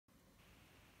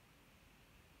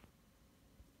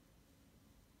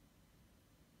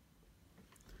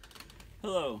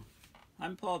Hello,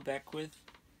 I'm Paul Beckwith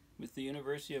with the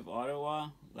University of Ottawa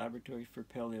Laboratory for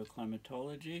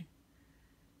Paleoclimatology,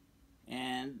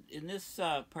 and in this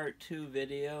part 2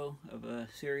 video of a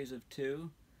series of 2,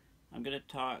 I'm going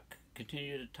to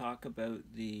continue to talk about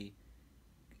the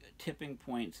tipping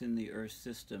points in the Earth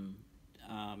system,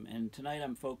 and tonight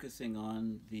I'm focusing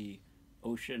on the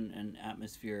ocean and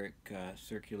atmospheric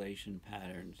circulation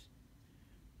patterns.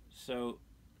 So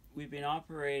we've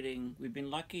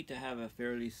been lucky to have a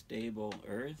fairly stable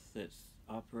Earth that's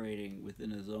operating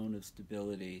within a zone of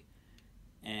stability,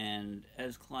 and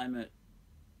as climate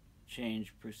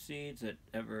change proceeds at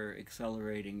ever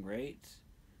accelerating rates,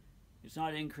 it's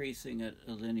not increasing at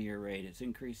a linear rate, it's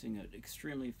increasing at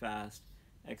extremely fast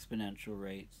exponential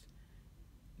rates.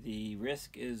 The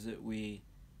risk is that we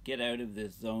get out of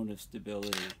this zone of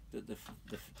stability, that the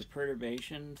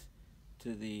perturbations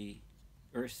to the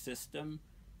Earth system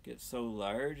get so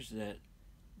large that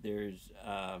there's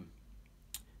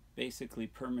basically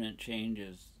permanent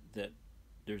changes, that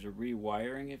there's a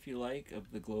rewiring, if you like,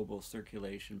 of the global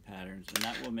circulation patterns, and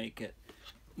that will make it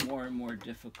more and more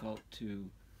difficult to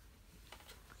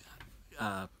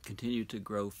continue to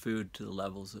grow food to the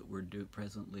levels that we're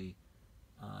presently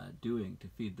doing to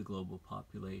feed the global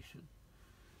population.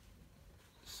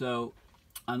 So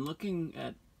I'm looking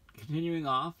at, continuing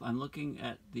off, I'm looking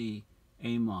at the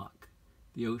AMOC,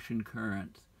 the ocean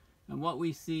currents. And what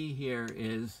we see here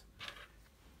is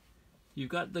you've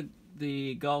got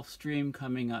the Gulf Stream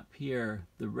coming up here.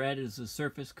 The red is the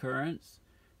surface currents,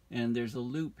 and there's a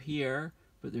loop here,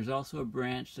 but there's also a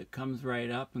branch that comes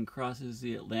right up and crosses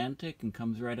the Atlantic and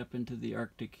comes right up into the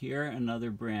Arctic here,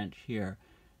 another branch here.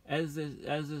 As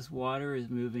this water is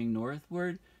moving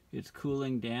northward, it's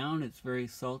cooling down, it's very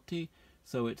salty,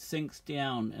 so it sinks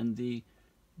down, and the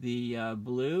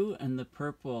blue and the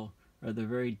purple are the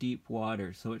very deep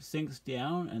water. So it sinks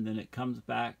down and then it comes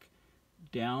back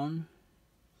down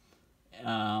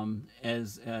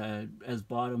as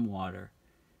bottom water.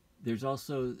 There's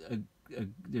also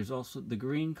the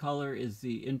green color is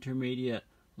the intermediate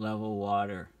level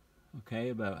water, okay,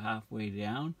 about halfway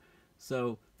down.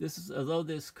 So this is, although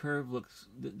this curve looks,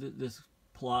 this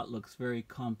plot looks very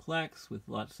complex with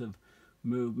lots of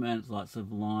movements, lots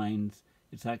of lines,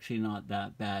 it's actually not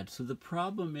that bad. So the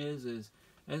problem is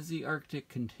as the Arctic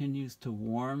continues to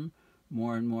warm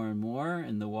more and more and more,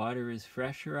 and the water is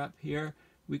fresher up here,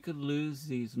 we could lose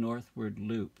these northward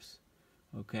loops.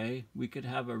 Okay, we could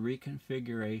have a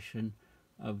reconfiguration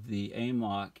of the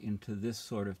AMOC into this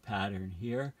sort of pattern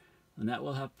here, and that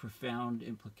will have profound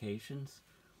implications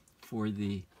for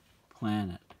the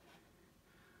planet.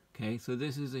 Okay, so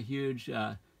this is a huge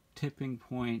tipping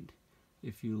point,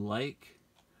 if you like,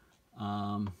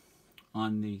 on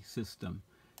the system.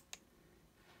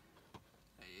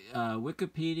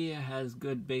 Wikipedia has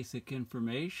good basic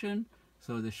information.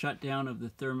 So the shutdown of the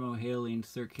thermohaline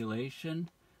circulation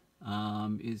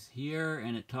is here,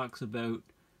 and it talks about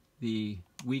the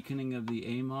weakening of the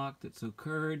AMOC that's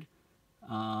occurred,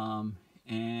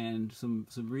 and some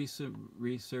recent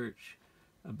research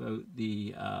about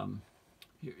the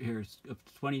here's a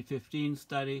 2015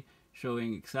 study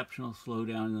showing exceptional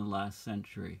slowdown in the last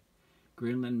century.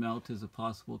 Greenland melt is a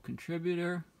possible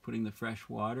contributor, putting the fresh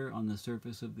water on the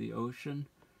surface of the ocean.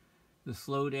 The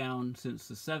slowdown since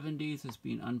the 70s has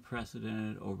been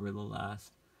unprecedented over the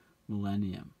last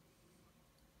millennium.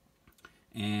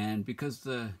 And because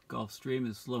the Gulf Stream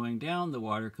is slowing down, the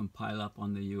water can pile up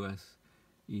on the U.S.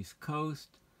 East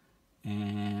Coast.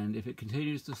 And if it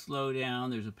continues to slow down,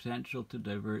 there's a potential to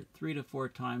divert 3 to 4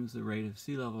 times the rate of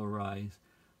sea level rise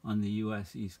on the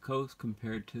U.S. East Coast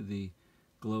compared to the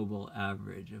global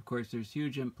average. Of course, there's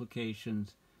huge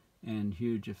implications and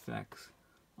huge effects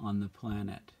on the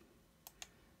planet.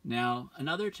 Now,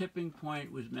 another tipping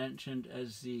point was mentioned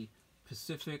as the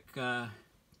Pacific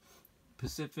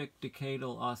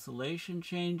Decadal Oscillation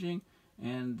changing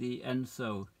and the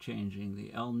ENSO changing,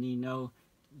 the El Nino,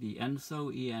 the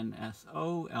ENSO,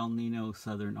 E-N-S-O, El Nino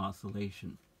Southern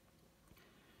Oscillation.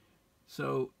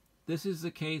 So this is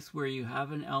the case where you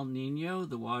have an El Nino.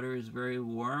 The water is very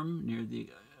warm near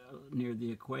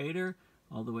the equator,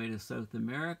 all the way to South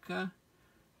America.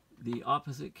 The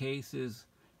opposite case is,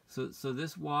 so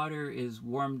this water is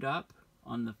warmed up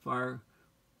on the far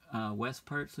west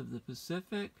parts of the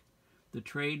Pacific. The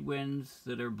trade winds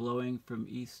that are blowing from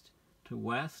east to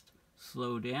west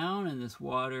slow down, and this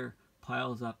water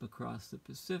piles up across the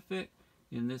Pacific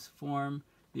in this form.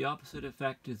 The opposite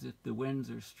effect is if the winds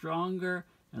are stronger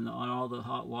and all the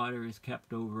hot water is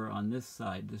kept over on this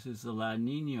side. This is the La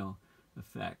Nina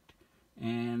effect.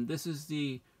 And this is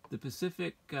the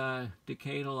Pacific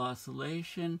Decadal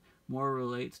Oscillation more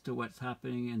relates to what's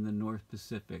happening in the North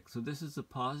Pacific. So this is a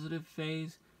positive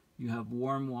phase. You have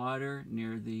warm water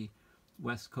near the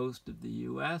west coast of the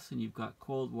US, and you've got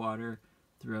cold water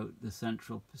throughout the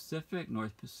Central Pacific,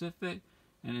 North Pacific.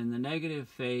 And in the negative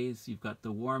phase, you've got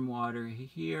the warm water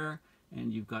here,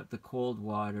 and you've got the cold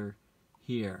water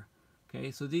here.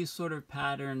 Okay, so these sort of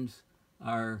patterns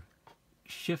are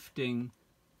shifting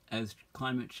as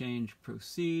climate change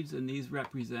proceeds, and these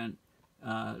represent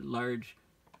large,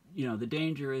 the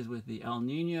danger is with the El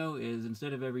Nino is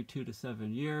instead of every 2 to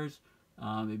 7 years,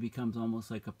 it becomes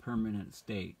almost like a permanent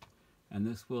state. And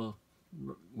this will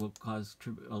cause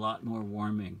a lot more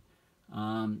warming.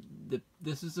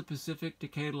 This is the Pacific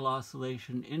Decadal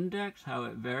Oscillation Index, how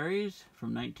it varies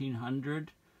from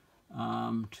 1900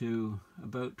 to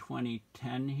about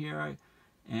 2010 here.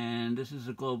 And this is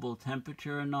a global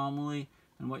temperature anomaly.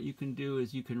 And what you can do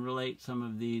is you can relate some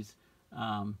of these,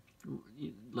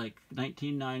 like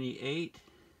 1998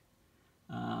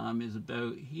 is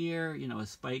about here, a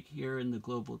spike here in the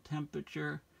global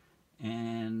temperature,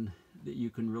 and that you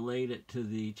can relate it to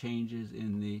the changes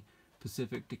in the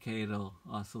Pacific Decadal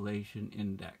Oscillation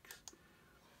Index.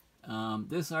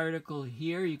 This article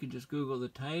here, you can just Google the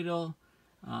title,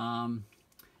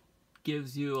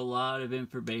 gives you a lot of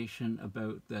information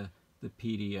about the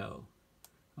PDO.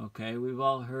 Okay, we've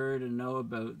all heard and know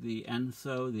about the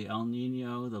ENSO, the El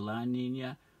Nino, the La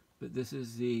Nina, but this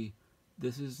is the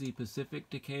Pacific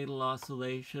Decadal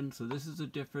Oscillation. So this is a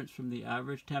difference from the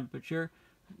average temperature.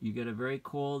 You get a very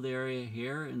cold area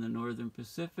here in the northern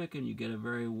Pacific, and you get a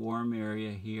very warm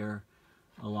area here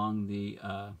along the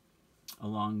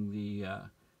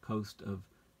coast of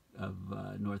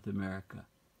North America.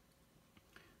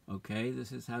 Okay,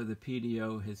 this is how the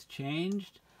PDO has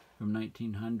changed from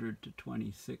 1900 to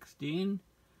 2016.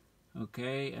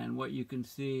 Okay, and what you can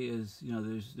see is,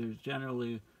 there's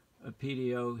generally a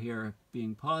PDO here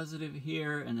being positive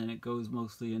here, and then it goes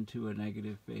mostly into a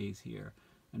negative phase here,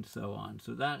 and so on.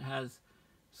 So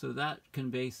that can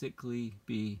basically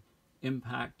be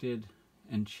impacted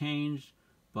and changed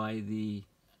by the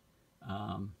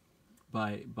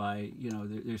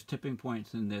there's tipping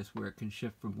points in this where it can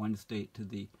shift from one state to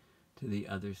the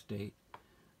other state.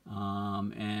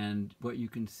 And what you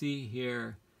can see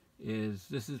here is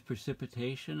this is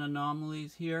precipitation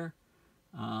anomalies here,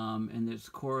 and it's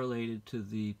correlated to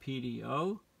the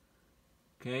PDO.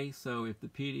 Okay, so if the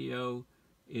PDO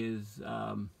is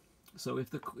if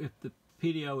the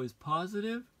PDO is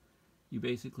positive, you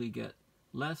basically get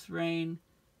less rain.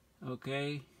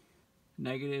 Okay,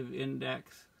 negative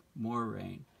index, more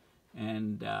rain,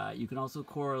 and you can also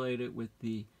correlate it with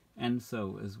the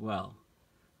ENSO as well.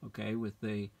 Okay, with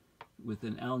an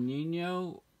El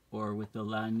Nino or with the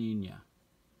La Nina.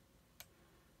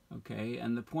 Okay,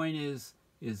 and the point is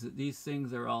that these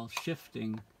things are all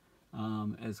shifting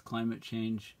as climate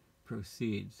change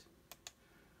proceeds.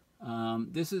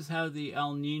 This is how the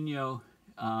El Nino,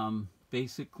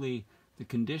 basically the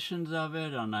conditions of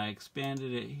it, and I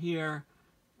expanded it here.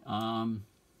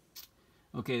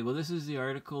 Okay, well, this is the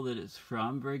article that it's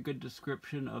from. Very good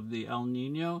description of the El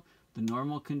Nino, the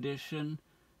normal condition,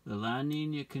 the La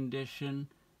Nina condition,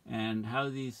 and how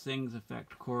these things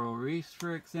affect coral reefs,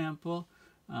 for example,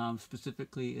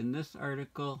 specifically in this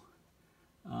article.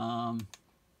 But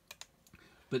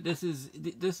this is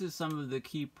some of the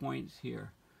key points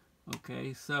here.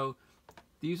 Okay, so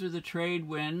these are the trade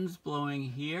winds blowing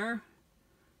here.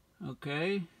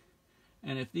 Okay,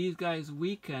 and if these guys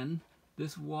weaken,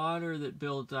 this water that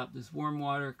builds up, this warm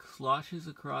water, sloshes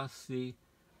across the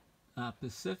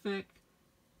Pacific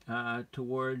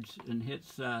towards and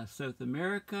hits South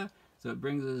America. So it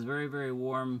brings this very, very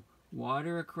warm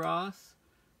water across.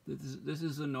 This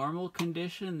is a normal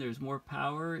condition. There's more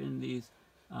power in these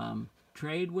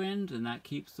trade winds, and that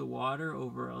keeps the water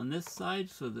over on this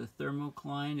side. So the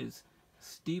thermocline is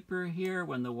steeper here.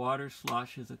 When the water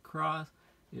sloshes across,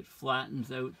 it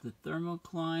flattens out the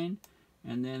thermocline.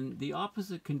 And then the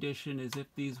opposite condition is if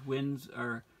these winds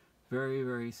are very,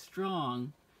 very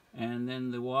strong, and then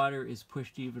the water is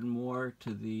pushed even more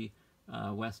to the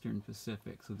western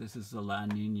Pacific. So this is the La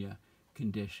Nina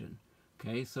condition.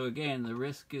 Okay, so again, the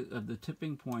risk of the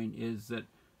tipping point is that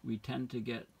we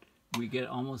get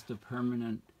almost a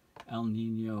permanent El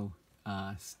Nino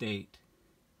state.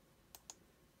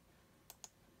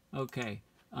 Okay,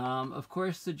 of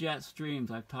course the jet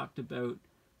streams I've talked about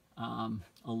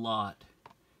a lot.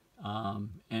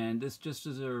 And this just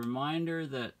as a reminder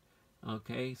that,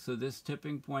 okay, so this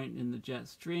tipping point in the jet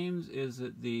streams is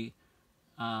that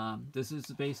this is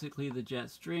basically the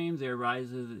jet streams. They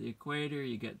rise at the equator.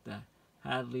 You get the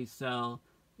Hadley cell.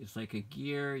 It's like a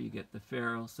gear. You get the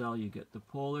Ferrel cell. You get the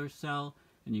polar cell.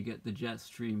 and you get the jet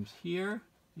streams here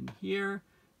and here,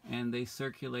 and they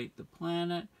circulate the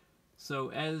planet.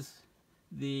 So as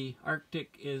the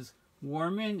Arctic is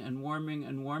warming and warming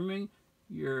and warming,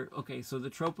 so the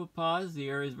tropopause, the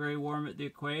air is very warm at the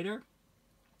equator.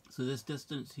 So this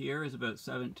distance here is about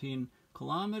 17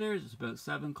 kilometers. It's about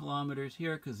 7 kilometers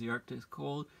here because the Arctic is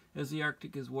cold. As the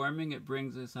Arctic is warming, it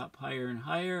brings us up higher and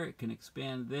higher. It can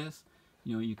expand this.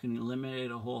 You can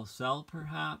eliminate a whole cell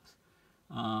perhaps.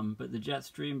 But the jet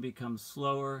stream becomes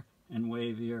slower and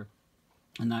wavier,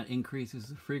 and that increases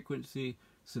the frequency,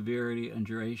 severity, and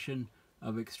duration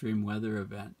of extreme weather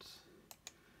events.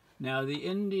 Now the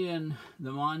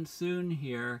monsoon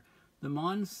here, the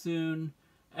monsoon,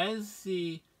 as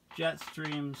the jet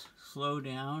streams slow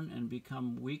down and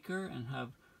become weaker and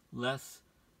have less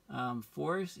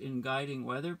force in guiding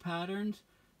weather patterns,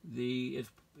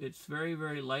 it's very,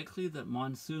 very likely that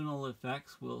monsoonal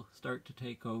effects will start to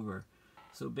take over.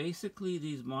 So basically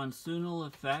these monsoonal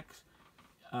effects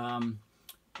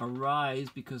arise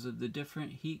because of the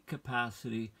different heat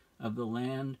capacity of the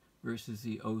land versus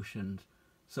the oceans.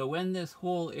 So when this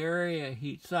whole area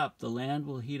heats up, the land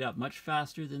will heat up much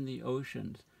faster than the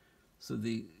oceans. So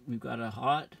we've got a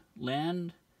hot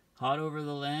land, hot over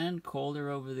the land, colder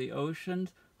over the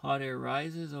oceans. Hot air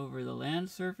rises over the land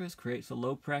surface, creates a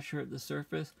low pressure at the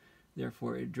surface.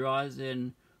 Therefore, it draws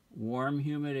in warm,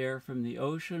 humid air from the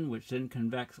ocean, which then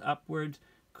convects upwards,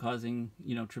 causing,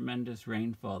 tremendous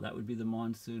rainfall. That would be the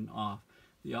monsoon off.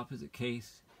 The opposite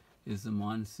case is the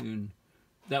monsoon.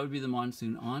 That would be the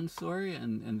monsoon on, sorry,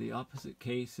 and the opposite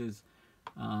case is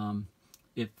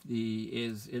if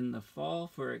is in the fall,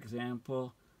 for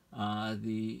example,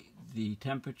 the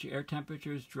air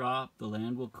temperatures drop, the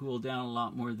land will cool down a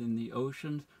lot more than the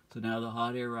oceans, so now the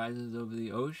hot air rises over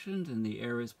the oceans and the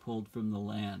air is pulled from the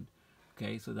land.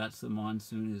 Okay, so that's the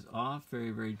monsoon is off, very,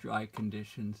 very dry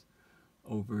conditions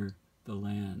over the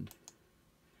land.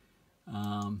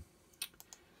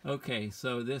 Okay,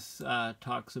 so this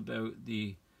talks about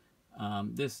the,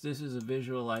 this is a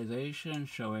visualization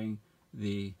showing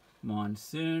the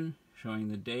monsoon, showing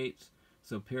the dates.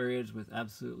 So periods with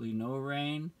absolutely no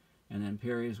rain, and then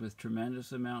periods with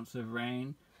tremendous amounts of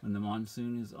rain when the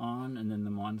monsoon is on, and then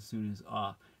the monsoon is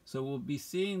off. So we'll be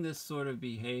seeing this sort of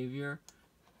behavior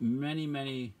many,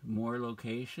 many more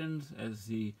locations as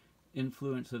the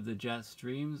influence of the jet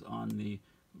streams on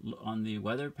the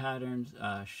weather patterns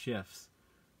shifts.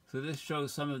 So this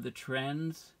shows some of the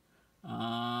trends.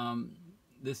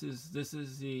 This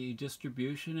is the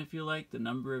distribution, if you like, the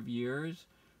number of years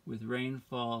with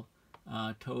rainfall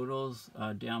totals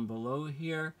down below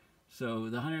here. So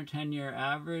the 110-year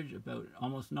average, about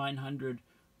almost 900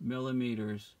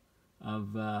 millimeters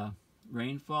of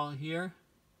rainfall here.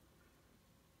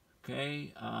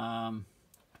 Okay,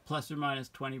 plus or minus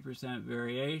 20%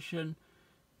 variation.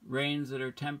 Rains that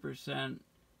are 10%,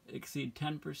 exceed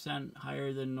 10%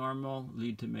 higher than normal,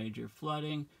 lead to major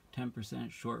flooding.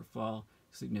 10% shortfall,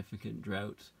 significant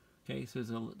droughts. Okay, so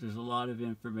there's a lot of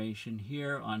information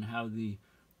here on how the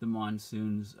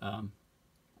monsoons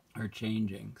are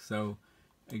changing. So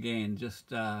again,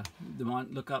 just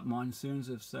look up monsoons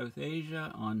of South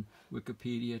Asia on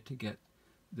Wikipedia to get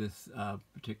this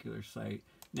particular site.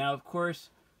 Now, of course,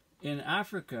 in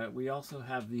Africa, we also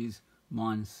have these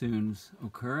monsoons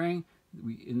occurring.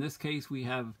 In this case,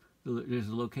 there's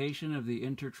a location of the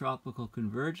intertropical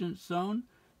convergence zone,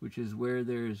 which is where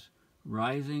there's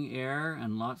rising air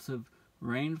and lots of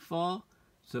rainfall.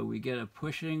 So we get a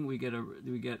pushing, we get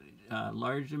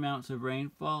large amounts of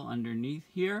rainfall underneath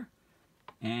here.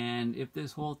 And if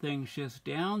this whole thing shifts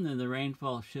down, then the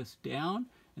rainfall shifts down,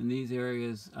 and these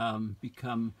areas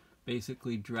become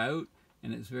basically drought,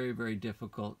 and it's very, very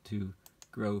difficult to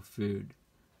grow food.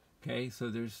 Okay, so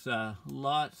there's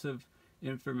lots of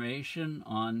information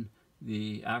on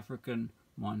the African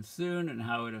monsoon and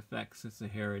how it affects the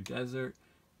Sahara Desert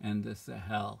and the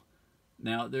Sahel.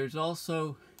 Now, there's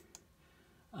also,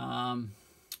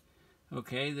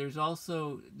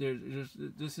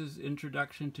 this is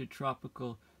Introduction to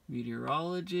Tropical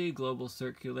Meteorology, Global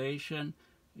Circulation,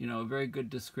 a very good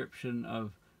description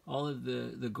of all of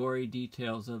the gory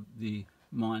details of the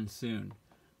monsoon.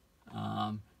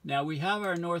 Now we have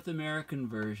our North American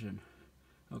version,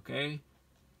 okay?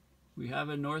 We have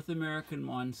a North American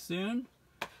monsoon,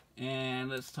 and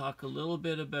let's talk a little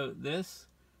bit about this.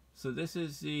 So this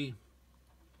is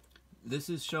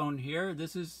shown here.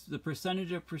 This is the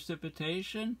percentage of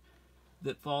precipitation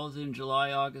that falls in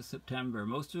July, August, September.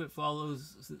 Most of it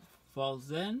falls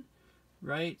then,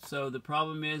 right? So the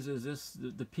problem is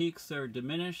the peaks are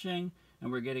diminishing,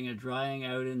 and we're getting a drying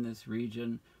out in this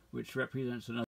region, which represents another